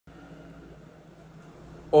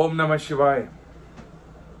Om Namah Shivaya.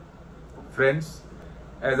 Friends,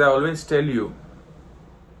 as I always tell you,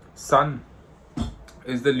 Sun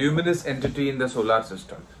is the luminous entity in the solar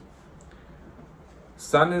system.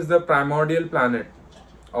 Sun is the primordial planet.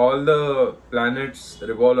 All the planets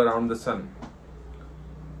revolve around the Sun.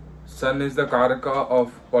 Sun is the Karaka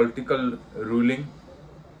of political ruling,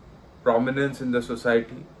 prominence in the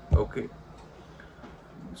society. Okay.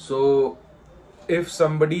 So, if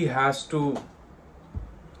somebody has to,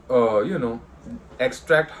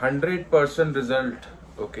 extract 100% result,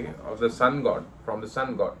 okay, of the Sun God, from the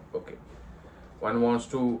Sun God, okay. One wants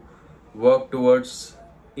to work towards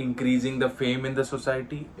increasing the fame in the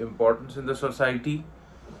society, importance in the society,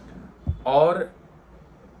 or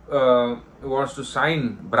wants to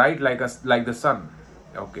shine bright like the sun,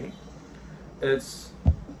 okay. It's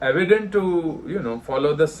evident to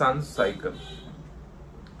follow the sun's cycle,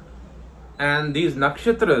 and these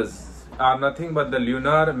nakshatras are nothing but the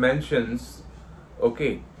lunar mentions,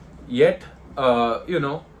 okay. Yet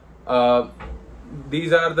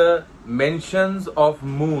these are the mentions of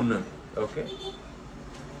moon, okay.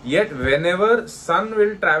 Yet whenever sun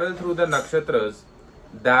will travel through the nakshatras,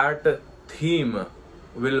 that theme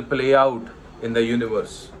will play out in the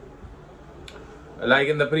universe. Like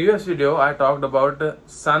in the previous video, I talked about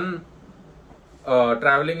sun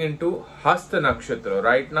traveling into Hasta Nakshatra.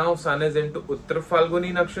 Right now, sun is into Uttar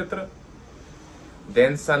Falguni Nakshatra.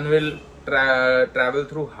 Then sun will travel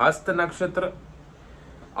through Hasta Nakshatra.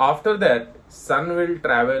 After that, sun will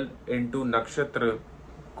travel into Nakshatra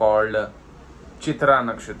called Chitra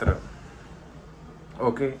Nakshatra.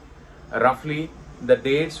 Okay, roughly the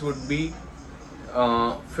dates would be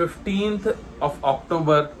 15th of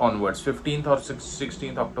October onwards, 15th or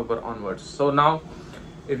 16th October onwards. So now,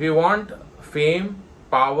 if you want fame,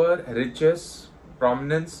 power, riches,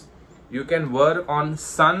 prominence, you can work on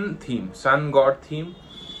sun theme, sun god theme,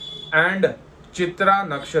 and Chitra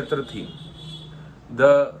Nakshatra theme.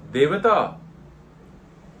 The Devata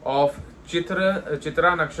of Chitra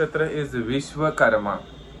Nakshatra is Vishwakarma.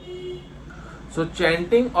 So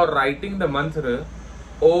chanting or writing the mantra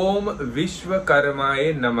Om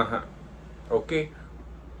Vishwakarmaye Namaha, okay,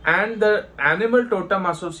 and the animal totem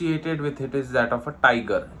associated with it is that of a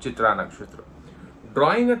tiger, Chitra Nakshatra.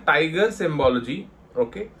 Drawing a tiger symbology,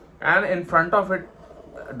 okay, and in front of it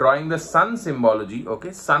drawing the sun symbology,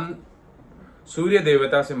 okay, sun Surya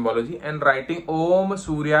Devata symbology, and writing Om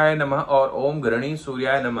Suryaya Namaha or Om Grani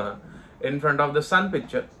Suryaya Namaha in front of the sun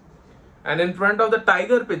picture, and in front of the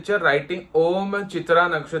tiger picture writing Om Chitra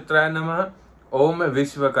Nakshatraya Namaha, Om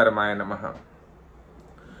Vishwakarmaya Namaha.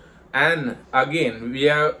 And again we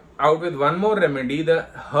are out with one more remedy. The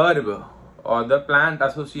herb or the plant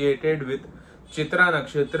associated with Chitra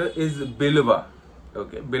Nakshatra is Bilva,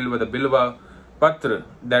 okay, Bilva, the Bilva Patra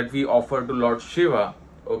that we offer to Lord Shiva,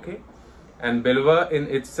 okay. And Bilva in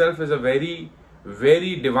itself is a very,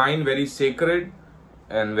 very divine, very sacred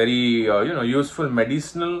and very useful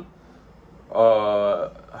medicinal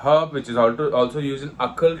herb, which is also used in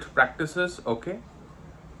occult practices, okay.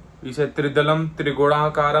 We say Tridalam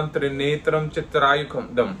Trigurakaram Trinetram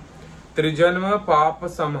Chitrayukam Dam Trijanma Papa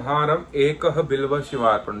Samharam Ekah Bilva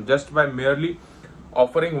Shivarpan. Just by merely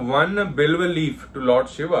offering one Bilva leaf to Lord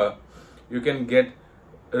Shiva, you can get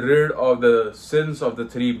rid of the sins of the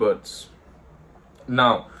three births.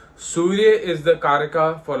 Now, Surya is the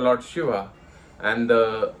Karaka for Lord Shiva, and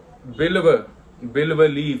the Bilva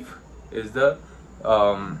leaf is the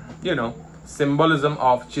symbolism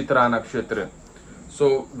of Chitra Nakshatra.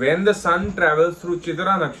 So when the sun travels through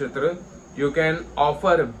Chitra Nakshatra, you can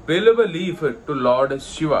offer Bilva leaf to Lord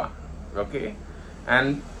Shiva, okay,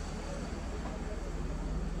 and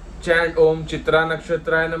chant Om Chitra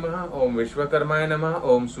Nakshatraya Namaha, Om Vishwakarmaya Namaha,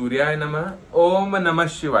 Om Suryaya Namaha, Om Namah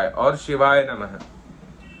Shivaya or Shivaya Namaha.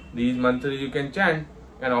 These mantras you can chant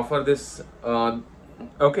and offer this,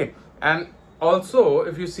 okay. And also,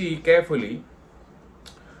 if you see carefully,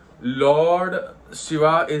 Lord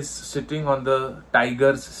Shiva is sitting on the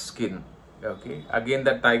tiger's skin, okay. Again,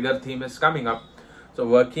 that tiger theme is coming up. So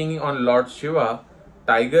working on Lord Shiva,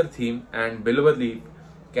 tiger theme and Bilva leaf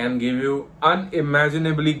can give you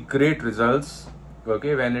unimaginably great results,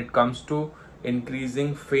 okay, when it comes to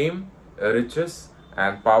increasing fame, riches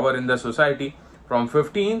and power in the society. From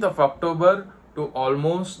 15th of October to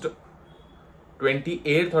almost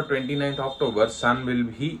 28th or 29th October, sun will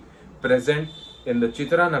be present in the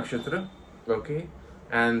Chitra Nakshatra, okay,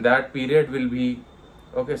 and that period will be,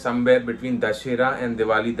 okay, somewhere between Dashera and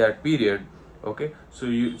Diwali, that period, okay. So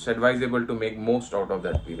it's advisable to make most out of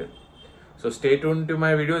that period. So stay tuned to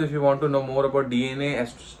my videos if you want to know more about DNA,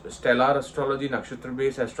 stellar astrology, nakshatra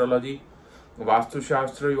based astrology, Vastu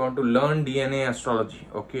Shastra, you want to learn DNA astrology,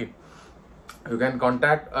 okay, you can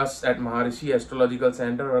contact us at Maharishi Astrological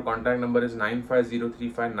Center. Our contact number is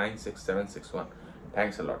 9503596761.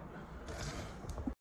 Thanks a lot.